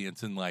your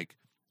audience in like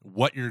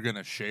what you're going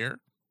to share.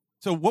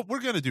 So what we're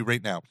going to do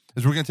right now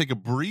is we're going to take a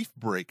brief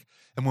break.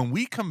 And when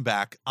we come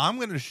back, I'm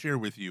going to share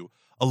with you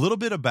a little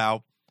bit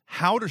about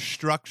how to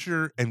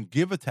structure and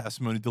give a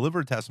testimony,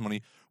 deliver a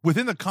testimony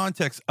within the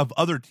context of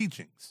other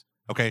teachings.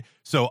 Okay.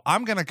 So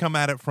I'm going to come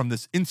at it from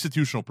this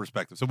institutional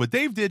perspective. So what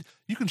Dave did,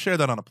 you can share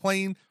that on a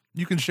plane.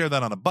 You can share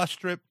that on a bus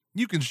trip.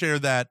 You can share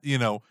that,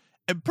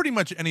 pretty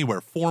much anywhere,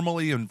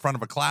 formally in front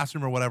of a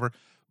classroom or whatever.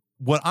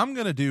 What I'm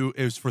going to do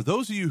is, for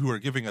those of you who are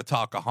giving a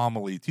talk, a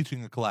homily,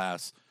 teaching a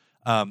class,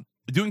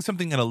 doing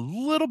something in a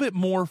little bit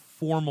more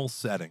formal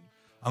setting,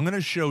 I'm going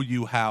to show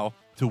you how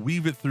to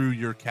weave it through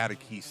your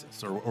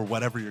catechesis or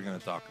whatever you're going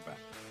to talk about.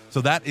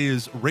 So that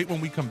is right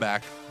when we come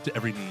back to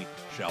Every Knee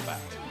Shall Bow.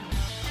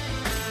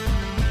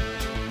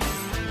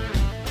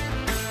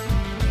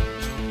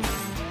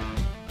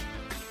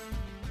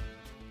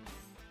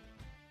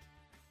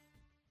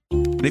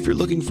 And if you're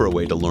looking for a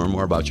way to learn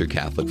more about your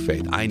Catholic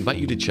faith, I invite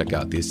you to check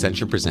out the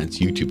Ascension Presents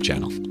YouTube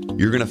channel.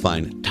 You're going to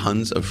find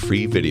tons of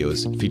free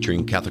videos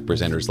featuring Catholic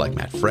presenters like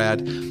Matt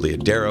Fradd, Leah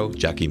Darrow,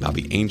 Jackie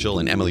Bobby Angel,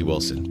 and Emily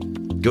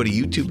Wilson. Go to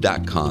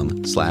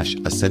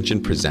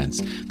youtube.com/Ascension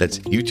Presents. That's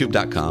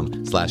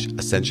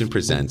youtube.com/Ascension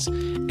Presents.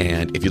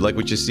 And if you like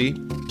what you see,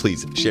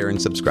 please share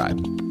and subscribe.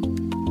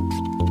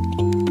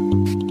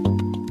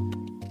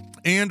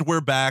 And we're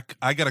back.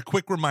 I got a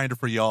quick reminder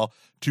for y'all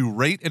to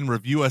rate and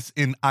review us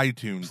in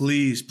iTunes.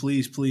 Please,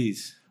 please,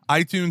 please.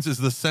 iTunes is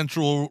the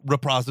central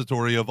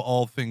repository of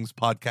all things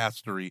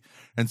podcastery.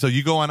 And so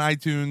you go on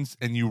iTunes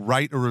and you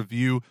write a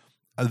review.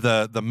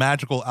 The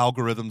magical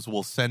algorithms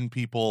will send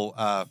people,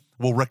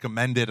 will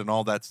recommend it and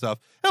all that stuff.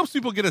 It helps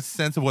people get a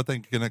sense of what they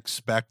can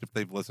expect if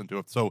they've listened to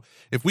it. So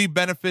if we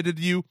benefited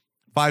you,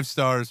 5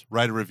 stars,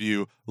 write a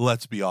review.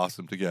 Let's be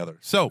awesome together.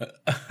 So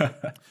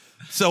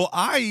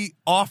I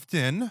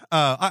often,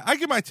 I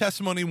give my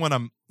testimony when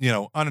I'm,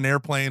 on an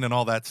airplane and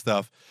all that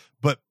stuff.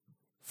 But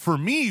for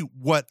me,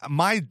 what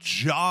my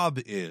job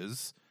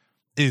is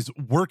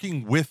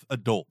working with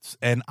adults.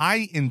 And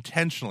I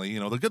intentionally,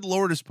 the good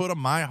Lord has put on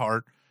my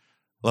heart,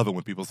 love it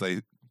when people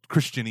say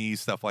Christianese,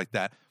 stuff like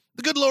that.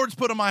 The good Lord's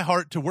put on my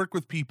heart to work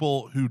with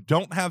people who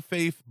don't have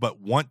faith, but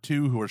want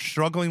to, who are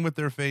struggling with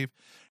their faith.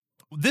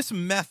 This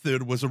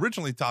method was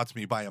originally taught to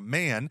me by a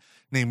man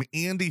named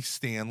Andy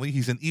Stanley.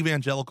 He's an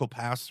evangelical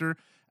pastor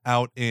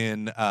out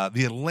in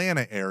the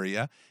Atlanta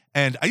area.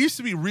 And I used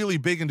to be really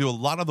big into a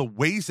lot of the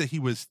ways that he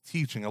was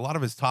teaching, a lot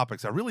of his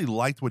topics. I really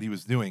liked what he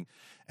was doing.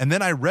 And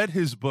then I read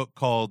his book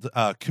called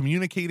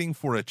Communicating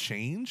for a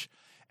Change.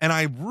 And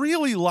I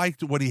really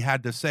liked what he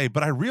had to say.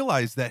 But I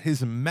realized that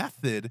his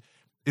method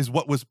is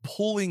what was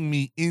pulling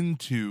me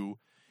into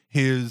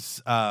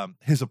his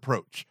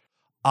approach.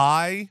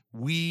 I,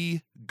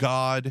 we,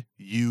 God,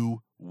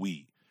 you,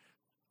 we.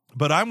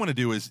 But I'm going to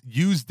do is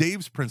use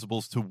Dave's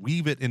principles to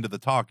weave it into the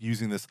talk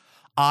using this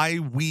I,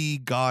 we,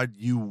 God,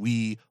 you,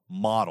 we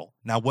model.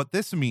 Now, what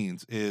this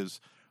means is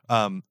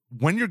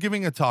when you're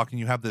giving a talk and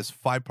you have this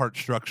 5-part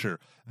structure,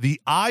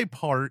 the I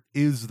part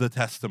is the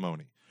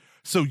testimony.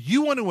 So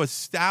you want to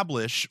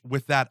establish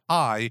with that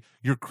I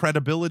your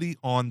credibility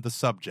on the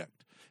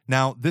subject.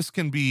 Now, this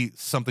can be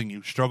something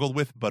you struggled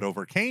with but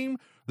overcame.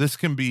 This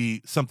can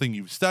be something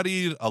you've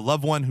studied, a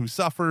loved one who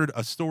suffered,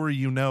 a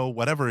story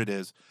whatever it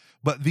is.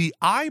 But the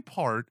I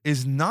part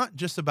is not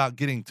just about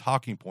getting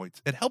talking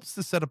points. It helps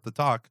to set up the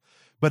talk,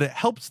 but it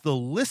helps the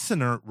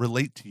listener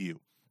relate to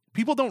you.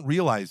 People don't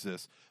realize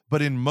this,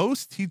 but in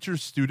most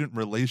teacher-student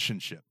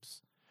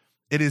relationships,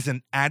 it is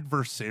an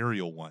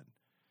adversarial one,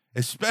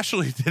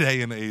 especially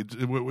today and age,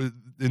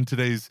 in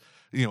today's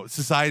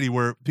society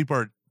where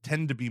people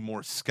tend to be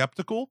more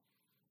skeptical,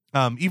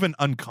 even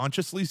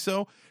unconsciously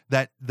so,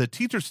 that the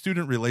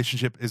teacher-student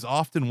relationship is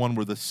often one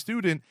where the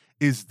student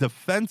is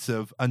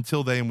defensive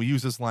until they, and we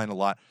use this line a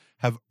lot,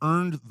 have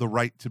earned the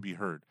right to be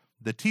heard.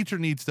 The teacher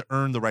needs to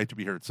earn the right to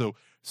be heard. So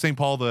St.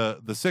 Paul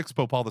the Sixth,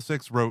 Pope Paul VI,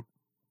 wrote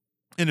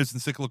in his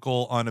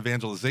encyclical on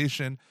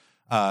evangelization,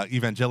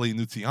 Evangelii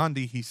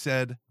Nuntiandi, he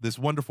said this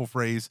wonderful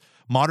phrase: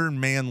 modern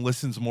man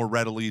listens more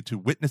readily to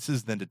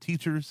witnesses than to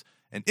teachers,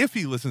 and if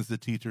he listens to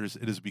teachers,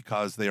 it is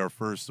because they are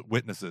first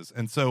witnesses.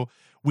 And so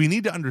we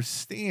need to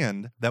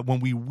understand that when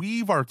we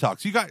weave our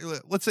talks,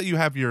 let's say you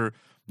have your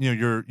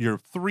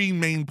three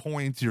main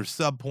points, your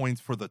sub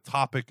points for the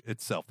topic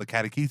itself, the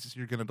catechesis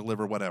you're going to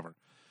deliver, whatever.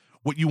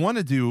 What you want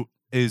to do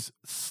is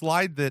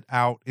slide that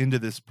out into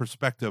this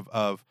perspective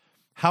of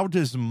how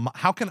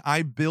can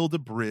I build a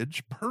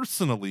bridge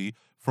personally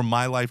from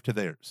my life to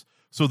theirs?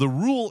 So the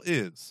rule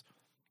is,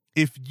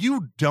 if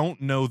you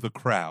don't know the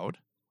crowd,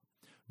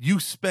 you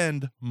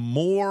spend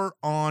more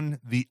on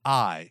the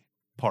I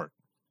part.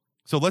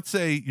 So let's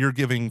say you're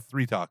giving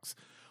 3 talks.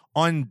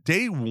 On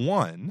day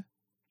 1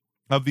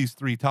 of these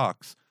 3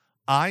 talks,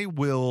 I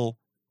will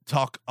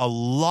talk a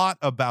lot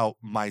about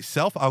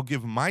myself. I'll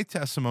give my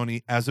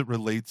testimony as it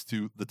relates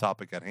to the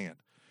topic at hand.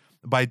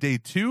 By day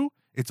 2,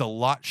 it's a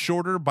lot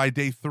shorter. By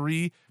day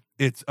 3,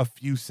 it's a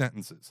few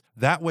sentences.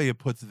 That way it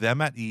puts them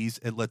at ease.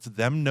 It lets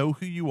them know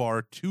who you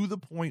are to the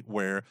point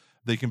where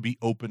they can be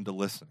open to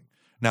listening.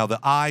 Now, the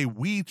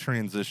we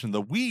transition,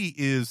 the we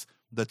is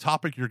the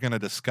topic you're going to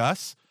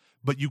discuss,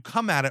 but you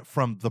come at it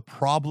from the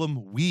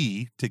problem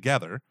we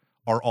together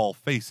are all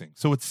facing.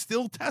 So it's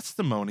still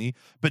testimony,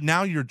 but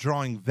now you're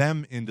drawing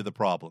them into the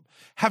problem.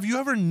 Have you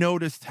ever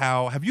noticed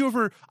I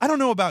don't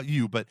know about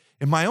you, but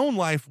in my own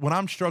life, when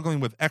I'm struggling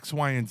with X,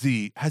 Y, and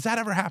Z, has that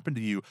ever happened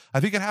to you? I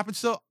think it happens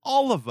to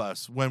all of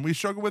us when we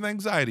struggle with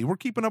anxiety. We're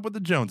keeping up with the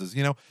Joneses.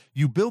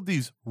 You build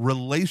these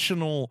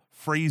relational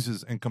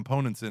phrases and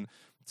components in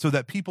so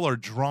that people are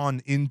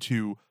drawn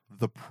into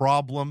the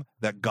problem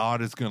that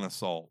God is going to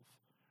solve,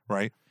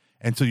 right?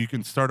 And so you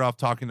can start off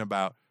talking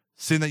about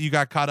sin that you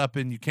got caught up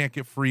in, you can't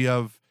get free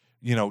of.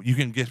 You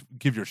can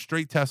give your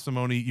straight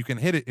testimony. You can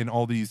hit it in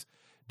all these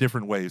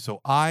different ways.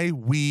 So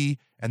we,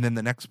 and then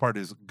the next part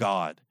is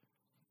God.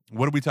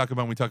 What do we talk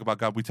about when we talk about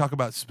God? We talk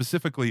about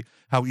specifically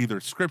how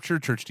either scripture,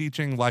 church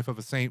teaching, life of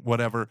a saint,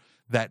 whatever,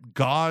 that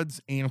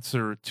God's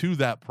answer to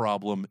that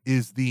problem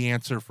is the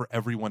answer for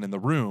everyone in the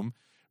room,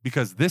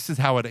 because this is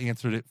how it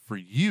answered it for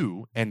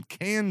you and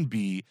can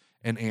be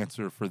an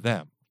answer for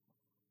them.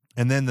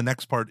 And then the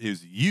next part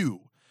is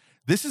you.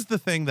 This is the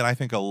thing that I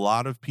think a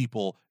lot of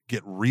people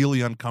get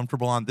really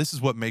uncomfortable on. This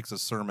is what makes a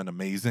sermon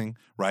amazing,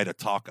 right? A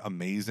talk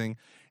amazing,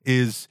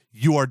 is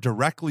you are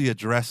directly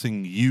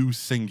addressing you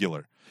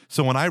singular.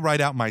 So when I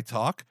write out my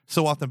talk,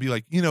 so often I'll be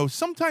like,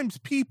 sometimes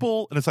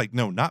people, and it's like,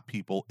 no, not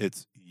people,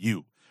 it's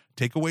you.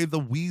 Take away the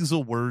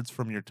weasel words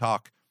from your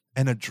talk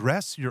and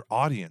address your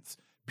audience.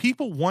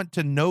 People want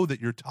to know that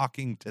you're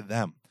talking to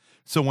them.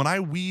 So when I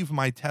weave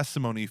my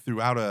testimony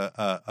throughout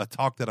a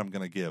talk that I'm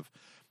going to give,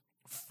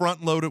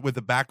 front load it with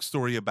a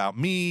backstory about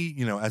me,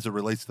 as it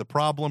relates to the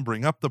problem,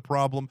 bring up the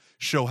problem,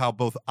 show how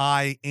both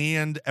I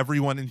and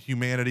everyone in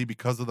humanity,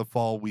 because of the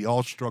fall, we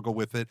all struggle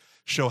with it,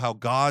 show how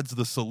God's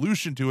the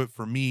solution to it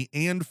for me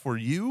and for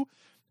you,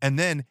 and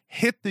then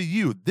hit the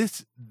you.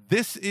 This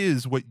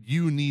is what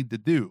you need to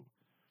do.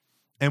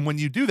 And when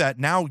you do that,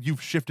 now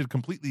you've shifted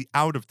completely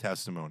out of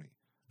testimony.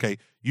 Okay,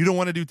 you don't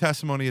want to do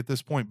testimony at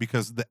this point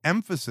because the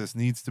emphasis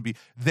needs to be,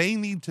 they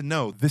need to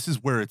know this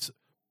is where it's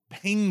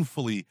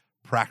painfully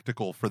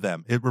practical for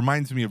them. It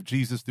reminds me of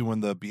Jesus doing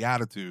the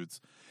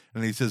Beatitudes,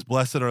 and he says,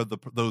 blessed are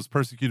those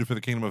persecuted for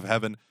the kingdom of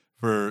heaven,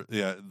 for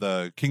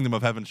the kingdom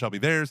of heaven shall be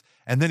theirs.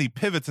 And then he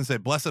pivots and says,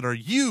 blessed are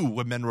you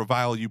when men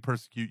revile you,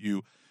 persecute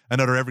you,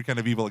 and utter every kind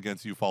of evil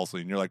against you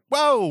falsely. And you're like,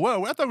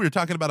 whoa, I thought we were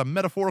talking about a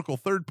metaphorical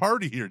third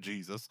party here,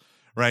 Jesus,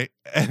 right?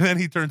 And then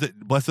he turns it,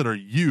 blessed are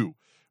you,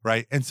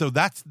 right? And so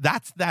that's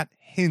that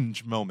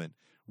hinge moment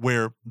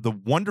where the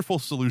wonderful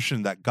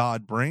solution that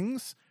God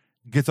brings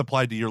gets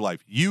applied to your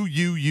life.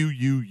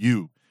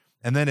 You.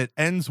 And then it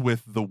ends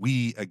with the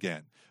we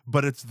again.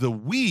 But it's the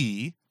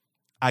we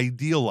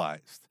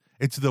idealized.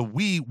 It's the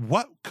we,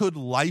 what could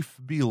life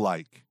be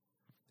like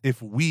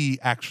if we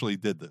actually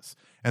did this?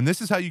 And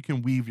this is how you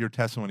can weave your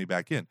testimony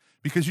back in.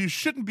 Because you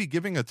shouldn't be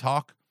giving a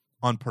talk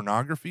on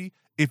pornography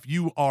if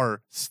you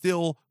are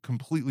still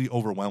completely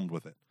overwhelmed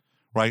with it,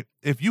 right?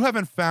 If you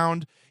haven't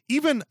found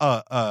even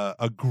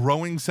a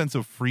growing sense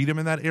of freedom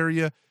in that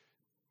area,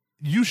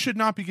 you should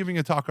not be giving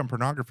a talk on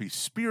pornography.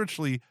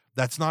 Spiritually,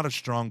 that's not a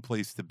strong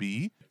place to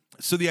be.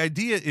 So the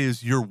idea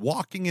is you're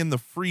walking in the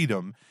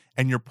freedom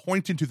and you're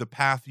pointing to the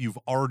path you've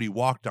already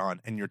walked on,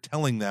 and you're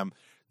telling them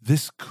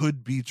this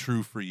could be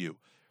true for you.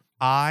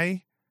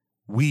 I,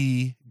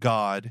 we,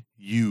 God,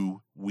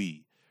 you,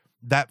 we.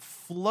 that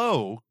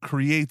flow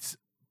creates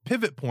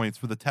pivot points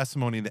for the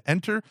testimony to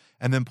enter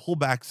and then pull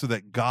back so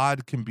that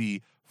God can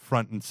be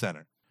front and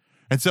center.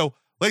 And so,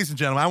 ladies and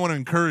gentlemen, I want to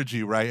encourage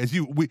you, right?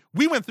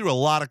 We went through a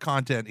lot of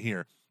content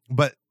here,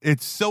 but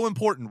it's so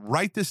important.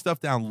 Write this stuff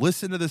down,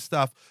 listen to this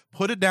stuff,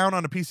 put it down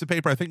on a piece of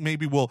paper. I think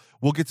maybe we'll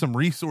get some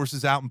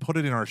resources out and put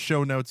it in our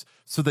show notes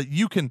so that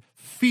you can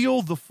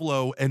feel the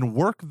flow and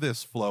work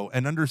this flow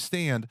and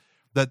understand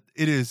that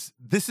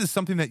this is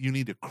something that you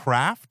need to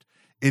craft.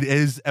 It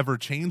is ever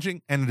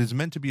changing, and it is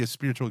meant to be a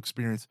spiritual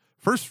experience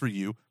first for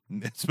you,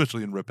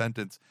 especially in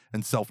repentance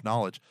and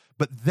self-knowledge,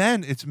 but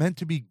then it's meant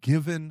to be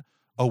given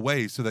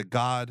away so that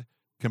God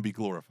can be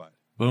glorified.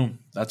 Boom.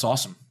 That's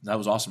awesome. That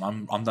was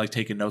awesome. I'm like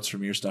taking notes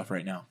from your stuff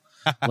right now.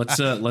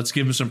 Let's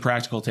give him some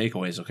practical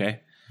takeaways. Okay.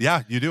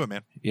 Yeah, you do it,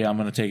 man. Yeah, I'm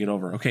going to take it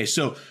over. Okay.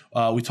 So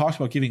we talked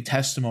about giving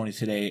testimony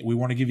today. We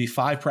want to give you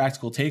 5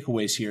 practical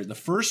takeaways here. The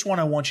first one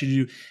I want you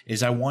to do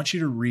is I want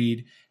you to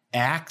read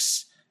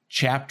Acts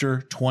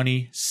chapter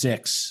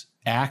 26.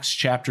 Acts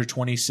chapter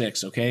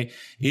 26. Okay.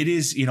 It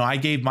is, I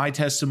gave my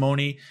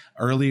testimony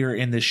earlier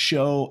in the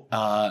show.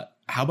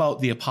 How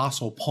about the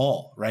Apostle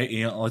Paul, right?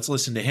 Let's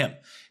listen to him.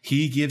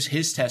 He gives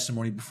his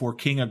testimony before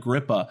King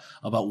Agrippa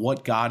about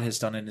what God has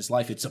done in his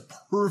life. It's a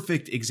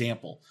perfect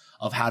example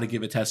of how to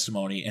give a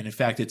testimony. And in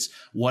fact, it's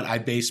what I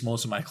base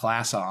most of my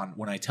class on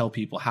when I tell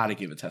people how to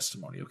give a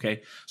testimony.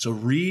 Okay. So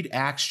read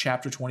Acts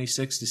chapter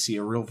 26 to see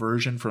a real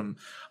version from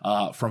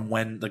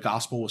when the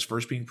gospel was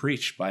first being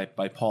preached by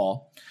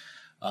Paul.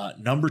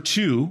 Number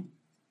 2,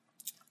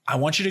 I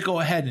want you to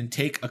go ahead and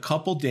take a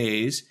couple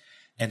days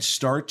and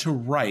start to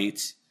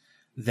write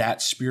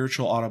that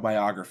spiritual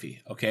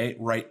autobiography. Okay.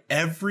 Write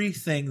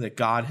everything that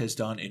God has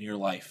done in your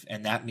life.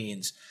 And that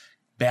means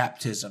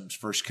baptisms,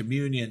 first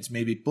communions,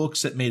 maybe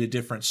books that made a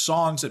difference,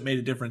 songs that made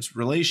a difference,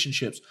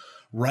 relationships.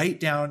 Write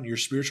down your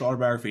spiritual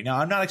autobiography. Now,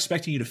 I'm not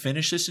expecting you to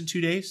finish this in 2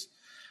 days,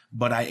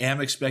 but I am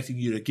expecting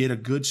you to get a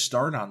good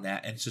start on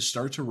that and to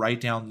start to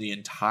write down the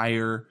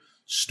entire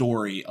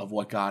story of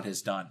what God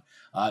has done.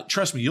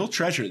 Trust me, you'll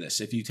treasure this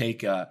if you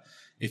take time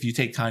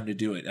to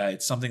do it.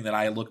 It's something that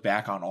I look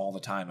back on all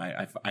the time.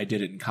 I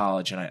did it in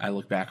college, and I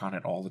look back on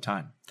it all the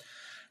time.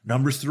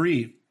 Number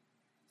 3,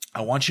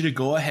 I want you to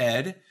go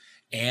ahead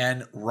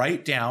and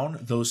write down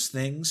those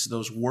things,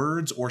 those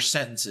words or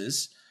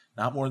sentences,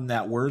 not more than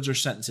that, words or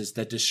sentences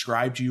that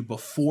described you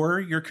before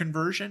your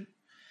conversion,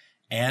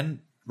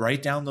 and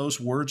write down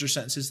those words or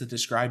sentences that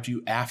described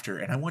you after.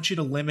 And I want you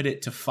to limit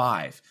it to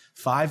 5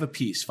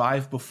 apiece,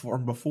 5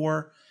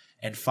 before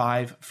and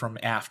 5 from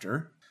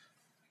after.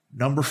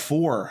 Number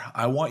 4,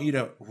 I want you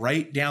to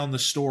write down the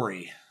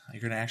story.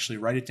 You're going to actually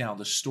write it down,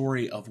 the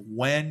story of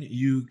when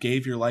you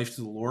gave your life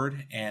to the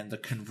Lord and the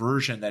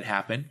conversion that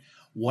happened.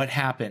 What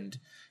happened?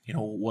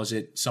 Was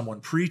it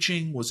someone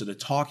preaching? Was it a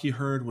talk you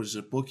heard? Was it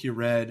a book you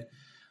read?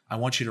 I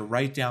want you to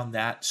write down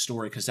that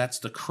story because that's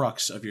the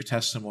crux of your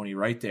testimony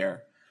right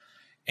there.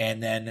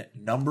 And then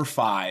number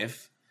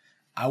 5,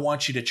 I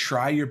want you to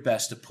try your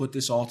best to put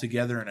this all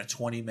together in a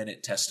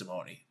 20-minute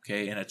testimony,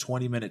 okay? In a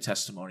 20-minute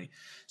testimony.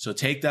 So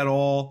take that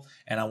all,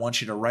 and I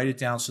want you to write it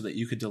down so that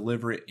you could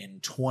deliver it in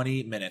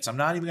 20 minutes. I'm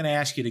not even going to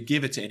ask you to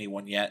give it to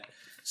anyone yet,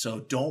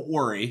 so don't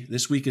worry.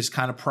 This week is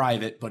kind of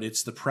private, but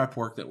it's the prep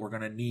work that we're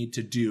going to need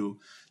to do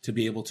to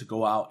be able to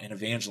go out and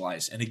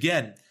evangelize. And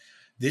again,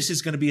 this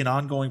is going to be an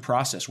ongoing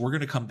process. We're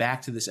going to come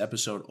back to this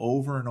episode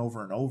over and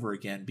over and over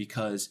again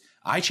because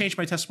I change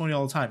my testimony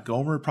all the time.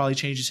 Gomer probably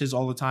changes his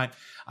all the time.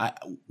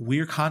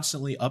 We're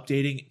constantly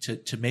updating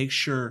to make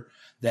sure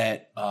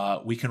that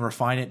we can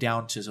refine it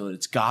down to so that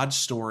it's God's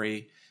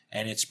story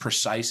and it's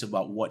precise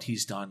about what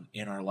he's done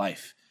in our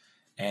life.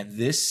 And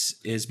this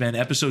has been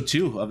episode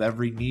 2 of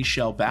Every Knee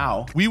Shall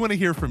Bow. We want to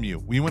hear from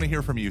you.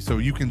 So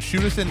you can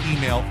shoot us an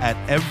email at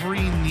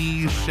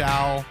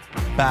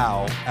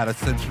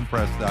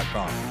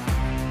everykneeshallbow@ascensionpress.com.